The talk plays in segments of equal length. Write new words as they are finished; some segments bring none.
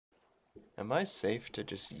Am I safe to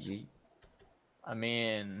just yeet? I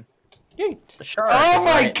mean, Yeet. the shark. Oh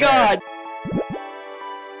my right god!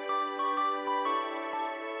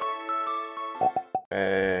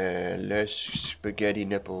 Less spaghetti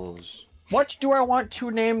nipples. What do I want to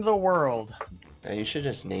name the world? You should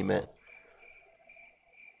just name it.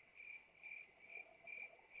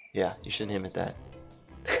 Yeah, you should name it that.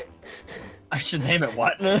 I should name it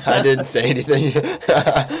what? I didn't say anything.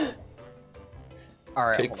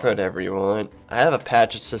 Alright. Pick whatever you want. I have a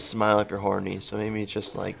patch that says smile if you're horny, so maybe it's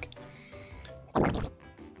just like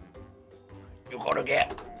you're gonna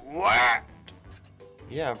get whacked.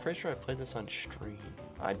 Yeah, I'm pretty sure I played this on stream.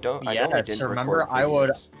 I don't Yes, remember I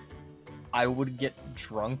would get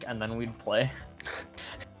drunk and then we'd play.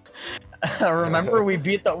 Remember we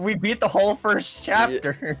beat the whole first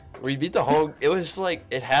chapter. We beat the whole. It was like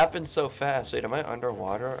it happened so fast. Wait, am I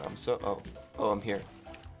underwater? I'm so. Oh, I'm here.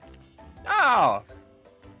 Oh.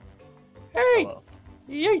 Hey, Hello.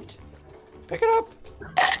 yeet! Pick it up.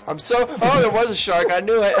 I'm so. Oh, there was a shark. I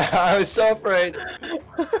knew it. I was so afraid.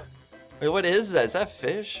 Wait, what is that? Is that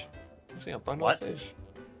fish? Looks like a bundle of fish.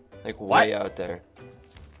 Like way out there.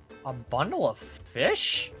 A bundle of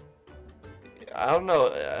fish? I don't know.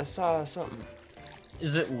 I saw something.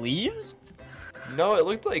 Is it leaves? No, it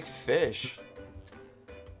looked like fish.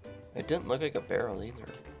 It didn't look like a barrel either.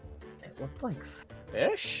 It looked like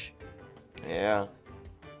fish? Yeah.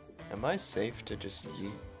 Am I safe to just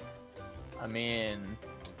yeet? I mean,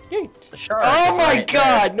 Yeet. the shark. Oh my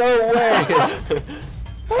god, no way!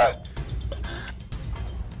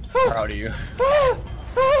 Proud of you.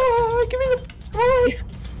 Give me the.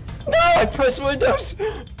 No, I pressed Windows.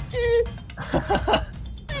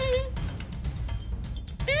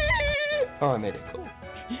 Oh, I made it cool.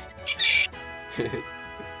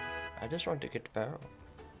 I just wanted to get the barrel.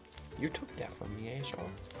 You took that from me, asshole.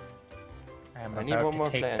 I need one more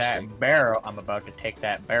plastic. That barrel. I'm about to take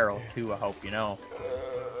that barrel too. I hope you know.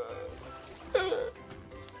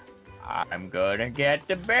 I'm gonna get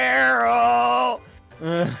the barrel.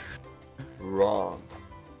 Wrong.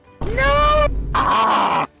 No!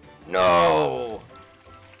 Ah! No!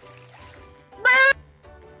 No!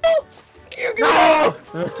 No!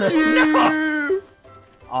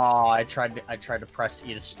 Oh, I tried to press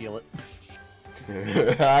E to steal it.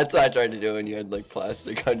 That's what I tried to do when you had like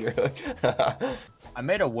plastic on your hook. I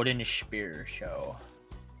made a wooden spear show.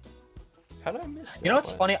 How did I miss that? You know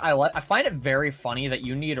what's funny? I find it very funny that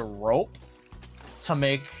you need a rope to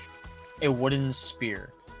make a wooden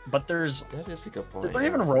spear. But that is a good point. Is there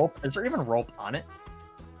even rope? Is there even rope on it?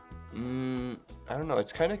 I don't know.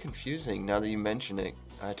 It's kind of confusing now that you mention it.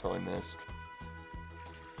 I totally missed.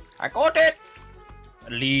 I got it.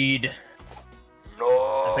 Lead. No.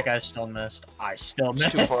 I think I still missed. I still missed.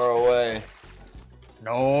 It's too far away.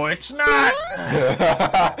 No, it's not.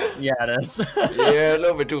 Yeah, it is. Yeah, a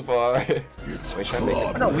little bit too far. Wait, should I make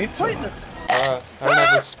it? No, we've played the. I don't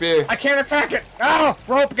have a spear. I can't attack it. No,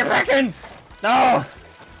 rope, get back in. No.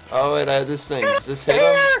 Oh, wait, I have this thing. Does this hit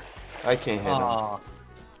him? I can't hit him.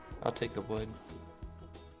 I'll take the wood.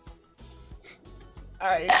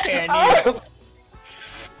 I can't.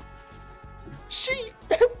 Sheep!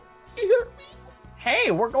 You hurt me.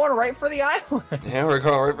 Hey, we're going right for the island. Yeah, we're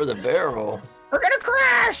going right for the barrel. We're gonna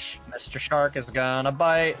crash. Mr. Shark is gonna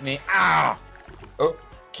bite me. Ow! Oh.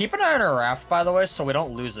 Keep an eye on our raft, by the way, so we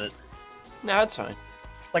don't lose it. No, it's fine.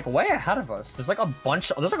 Like way ahead of us. There's like a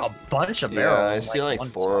bunch. There's like a bunch of Yeah, barrels. I see like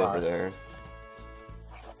 4 over there.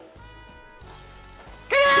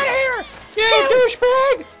 Get out of here! Yeah,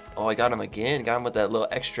 douchebag! Oh, I got him again. Got him with that little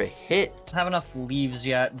extra hit. Don't have enough leaves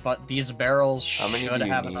yet, but these barrels How many should do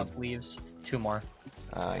you have need? enough leaves. 2 more.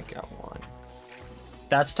 I got 1.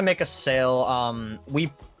 That's to make a sail.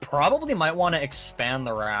 We probably might want to expand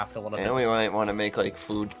the raft a little bit. And we might want to make like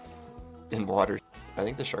food and water. I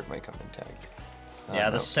think the shark might come intact. Yeah,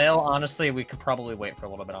 the sail, honestly, we could probably wait for a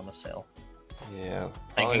little bit on the sail. Yeah.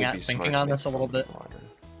 Thinking on this a little bit.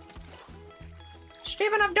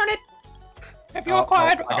 Steven, I've done it! Have you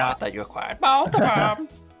acquired? I thought you acquired both of them.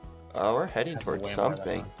 Oh, we're heading towards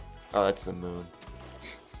something. Oh, that's the moon.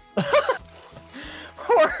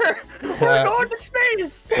 We're going to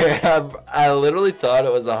space! I literally thought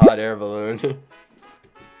it was a hot air balloon.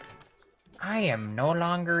 I am no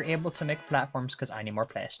longer able to make platforms because I need more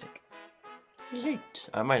plastic. Yeet.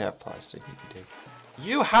 I might have plastic you can take.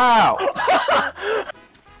 You how?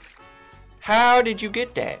 How did you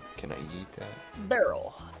get that? Can I eat that?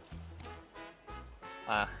 Barrel.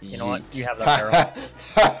 You know what? You have that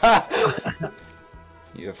barrel.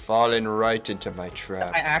 You're falling right into my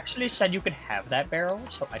trap. I actually said you could have that barrel,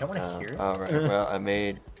 so I don't want to hear it. Alright, well, I'll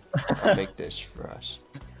make this for us.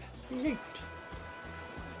 Yeet.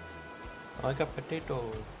 I got potato.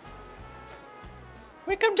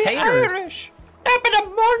 We can be Irish. Up in the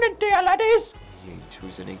morning, dear laddies.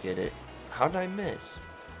 Who's gonna get it? How did I miss?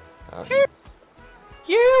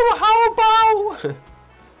 You hobo!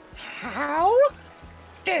 How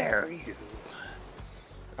dare you?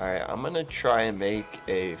 Alright, I'm gonna try and make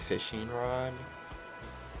a fishing rod.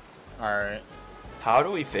 Alright. How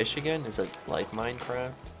do we fish again? Is it like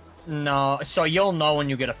Minecraft? No, so you'll know when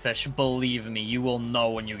you get a fish. Believe me, you will know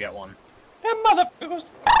when you get one. That motherfucker.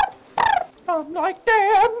 I'm like,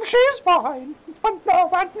 damn, she's mine, but no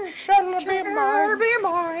one shall be mine. Be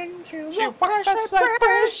mine. She walks like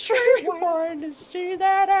this, she's mine to see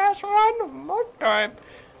that ass one more time.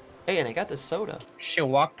 Hey, and I got the soda. She'll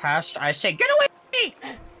walk past. I say, get away from me!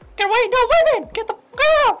 Get away, no women! Get the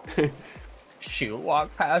girl! She'll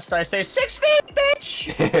walk past. I say, 6 feet,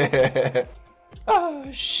 bitch!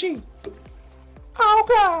 Oh, sheep. Oh,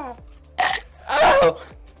 God. Oh!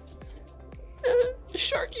 The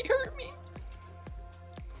sharky hurt me.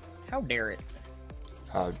 How dare it?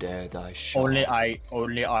 How dare thy shark?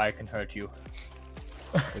 Only I can hurt you.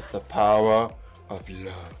 With the power of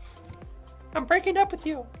love. I'm breaking up with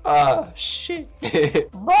you. Ah, shit.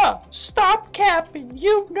 Bruh, stop capping,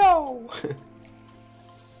 you know.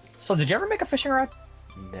 So, did you ever make a fishing rod?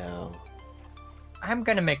 No. I'm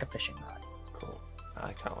gonna make a fishing rod. Cool.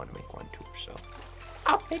 I kinda wanna make one too, so.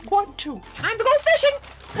 I'll make one too. Time to go fishing!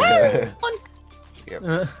 Woo!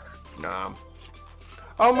 Yep. Nom.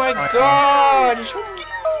 Oh my god! It's so cute!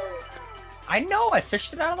 I know, I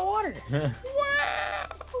fished it out of the water. Wow!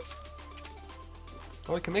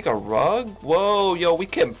 Oh, we can make a rug? Whoa, yo, we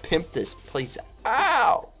can pimp this place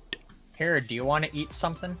out! Here, do you want to eat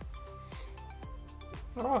something?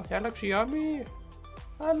 Oh, that looks yummy.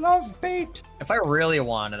 I love bait. If I really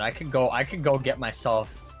wanted, I could go get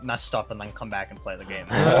myself messed up and then come back and play the game.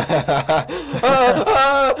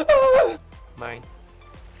 Mine.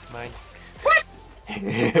 Mine. What?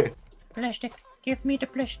 Plastic. Give me the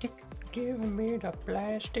plastic. Give me the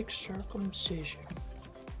plastic circumcision.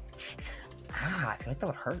 Ah, I feel like that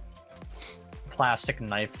would hurt. Plastic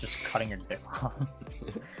knife just cutting your dick off.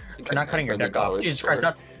 Or not cutting your dick off. Jesus Christ,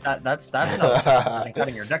 that's not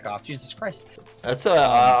cutting your dick off. Jesus Christ. That's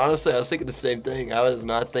honestly, I was thinking the same thing. I was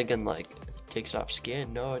not thinking like it takes off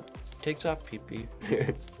skin. No, it takes off pee-pee.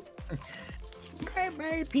 Okay,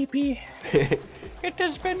 my pee-pee. It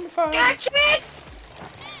has been fun. Catch it!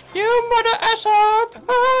 You mother ass up!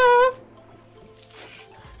 Ah!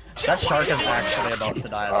 That shark is actually about to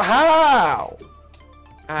die. How?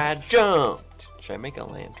 I jumped. Should I make a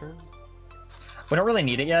lantern? We don't really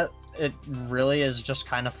need it yet. It really is just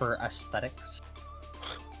kind of for aesthetics.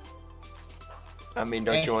 I mean,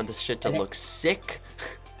 don't you want this shit to look sick?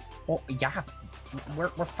 Well, yeah, we're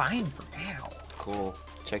fine for now. Cool.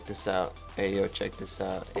 Check this out. Ayo, check this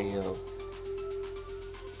out. Ayo.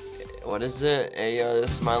 What is it? Ayo,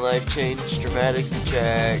 this is my life change. Dramatic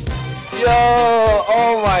check. Yo!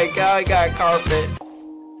 Oh my god, I got carpet.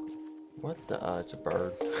 What the? It's a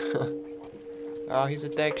bird. Oh, he's a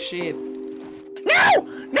deck sheep. No! No!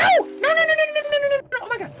 No! No! No! No! No! No! No! Oh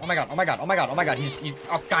my god! Oh my god! Oh my god! Oh my god! Oh my god! He's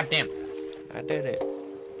oh god damn! I did it.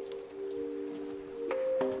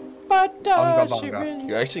 But she really...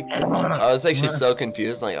 You actually... I was actually so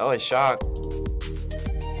confused. Like, oh, a shark.